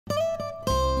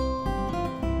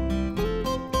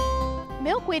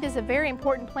milkweed is a very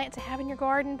important plant to have in your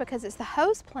garden because it's the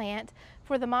host plant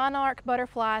for the monarch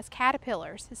butterflies'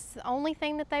 caterpillars. This is the only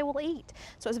thing that they will eat.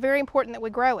 So it's very important that we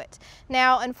grow it.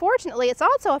 Now, unfortunately, it's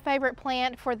also a favorite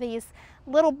plant for these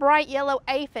little bright yellow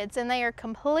aphids, and they are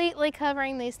completely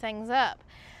covering these things up.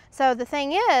 So the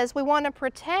thing is, we want to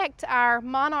protect our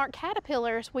monarch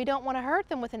caterpillars. We don't want to hurt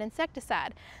them with an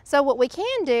insecticide. So what we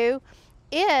can do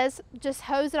is just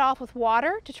hose it off with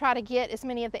water to try to get as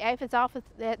many of the aphids off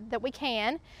that we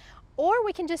can, or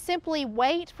we can just simply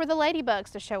wait for the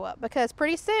ladybugs to show up, because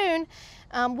pretty soon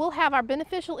we'll have our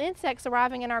beneficial insects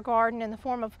arriving in our garden in the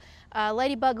form of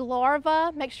ladybug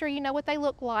larvae. Make sure you know what they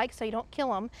look like so you don't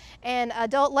kill them, and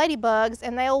adult ladybugs,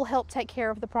 and they'll help take care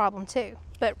of the problem too.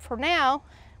 But for now,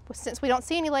 since we don't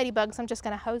see any ladybugs, I'm just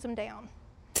going to hose them down.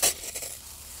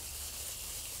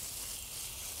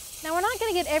 Now, we're not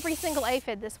going to get every single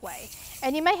aphid this way,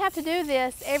 and you may have to do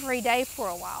this every day for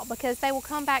a while because they will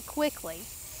come back quickly.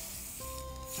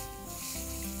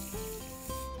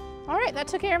 All right, that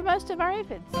took care of most of our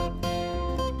aphids.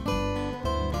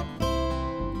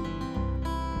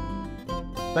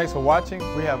 Thanks for watching.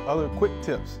 We have other quick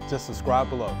tips. Just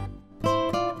subscribe below.